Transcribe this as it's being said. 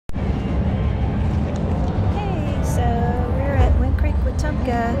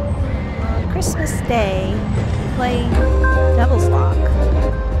on Christmas Day play Devil's Lock.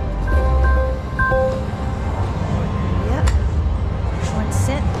 Yep. 1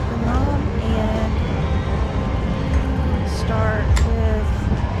 cent for mom, and start with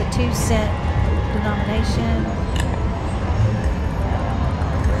the 2-cent denomination.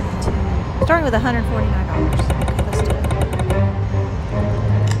 Starting with $149. Okay, let's do it.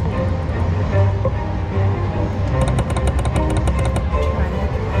 Try that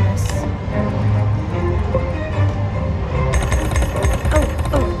bonus.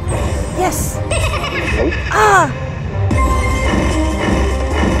 Oh, yes! Ah!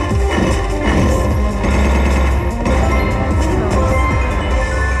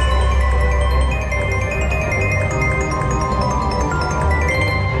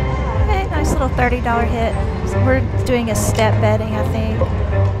 $30 hit. So we're doing a step betting, I think.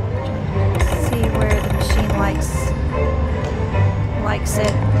 See where the machine likes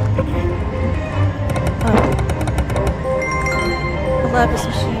it. Oh. I love this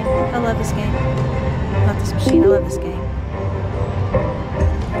machine. I love this game. Not this machine, I love this game.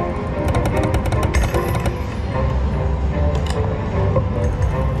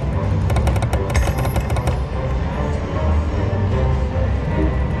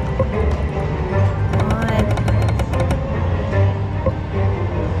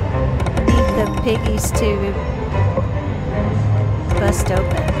 Piggies to bust open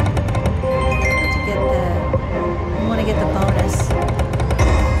to get the. I want to get the bonus.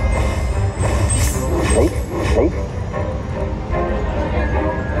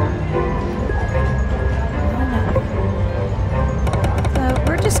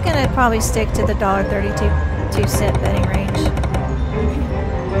 We're just gonna probably stick to the $1.32 betting range.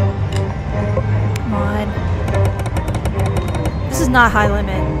 Come on. This is not high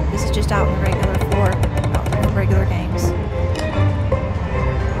limit. This is just out in the regular floor, out in the regular games.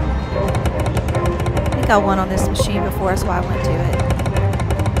 I think I won on this machine before, that's why I went to it.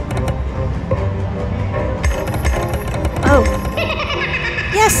 Oh!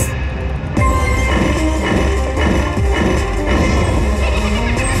 Yes!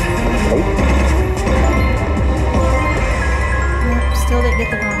 Nope, still didn't get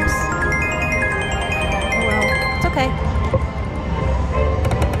the bonus. Oh well, it's okay.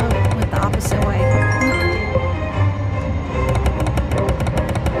 Opposite way.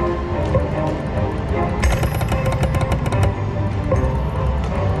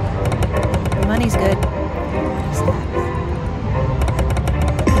 The money's good. What is that?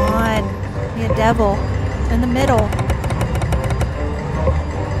 Come on. Be a devil. In the middle.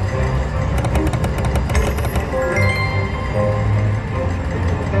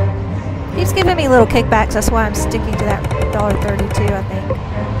 Keeps giving me little kickbacks, that's why I'm sticking to that $1.32, I think.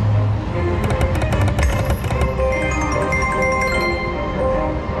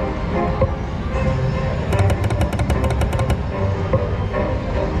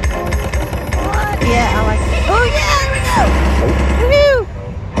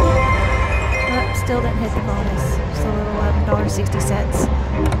 Still didn't hit the bonus. Still $11.60.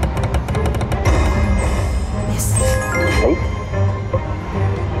 Yes.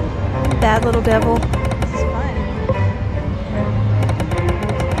 Bad little devil. This is fun.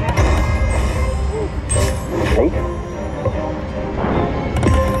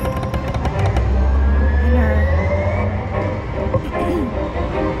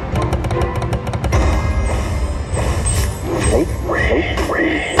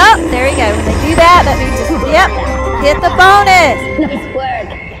 Oh, there you go. When they do that, that means it's, yep, hit the bonus. Nice work.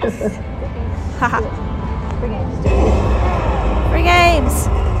 Haha. Free games. Free games.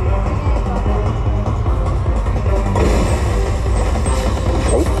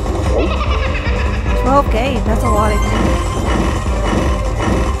 12 games. That's a lot of games.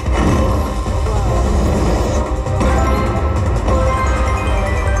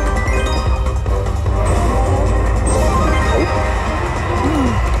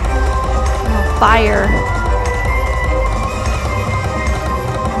 Fire.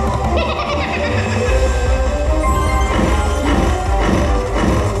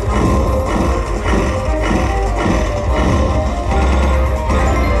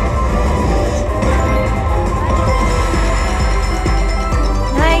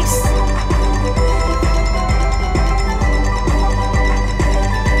 Nice.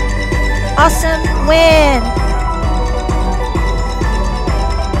 Awesome win.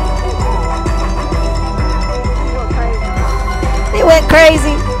 It went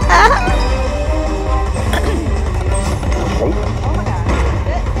crazy.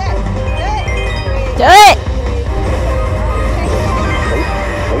 Do it.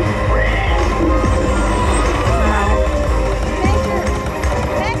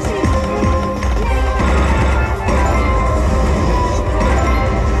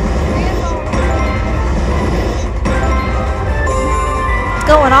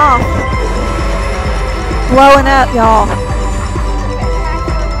 going off. Blowing up, y'all.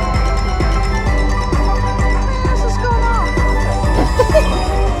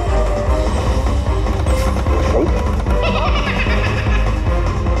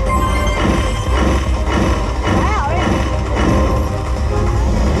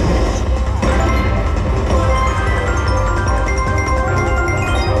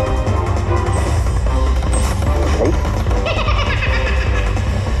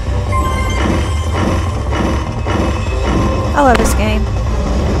 I love this game.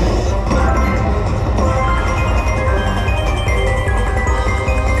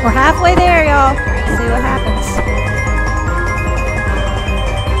 We're halfway there, y'all. See what happens.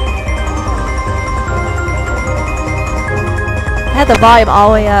 I had the volume all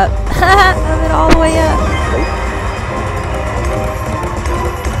the way up. I have it all the way up.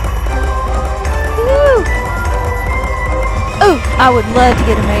 Woo! Oh, I would love to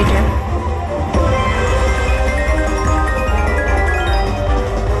get a major.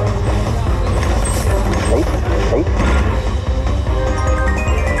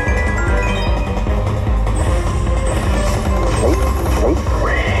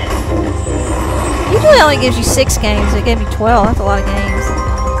 Usually it only gives you 6 games. It gave me 12. That's a lot of games.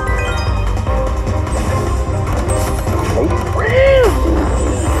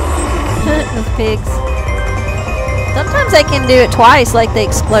 Those pigs. Sometimes they can do it twice, like they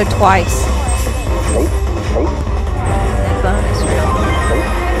explode twice. That bonus reel.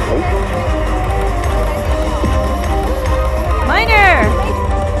 Minor!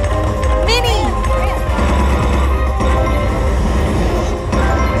 Mini!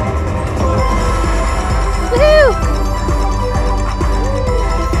 Woohoo!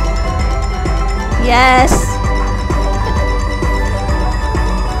 Yes!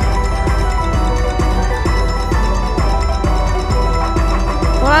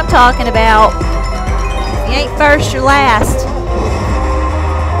 What I'm talking about. If you ain't first, you're last.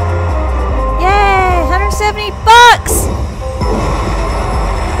 Yay! 170 bucks!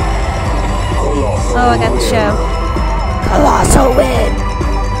 Oh, I got the show. Colossal win!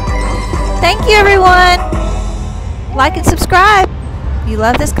 Thank you, everyone! Like and subscribe if you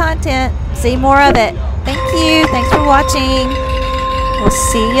love this content. See more of it. Thank you. Thanks for watching. We'll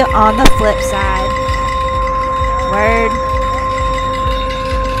see you on the flip side. Word.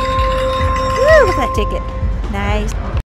 Woo, look at that ticket. Nice.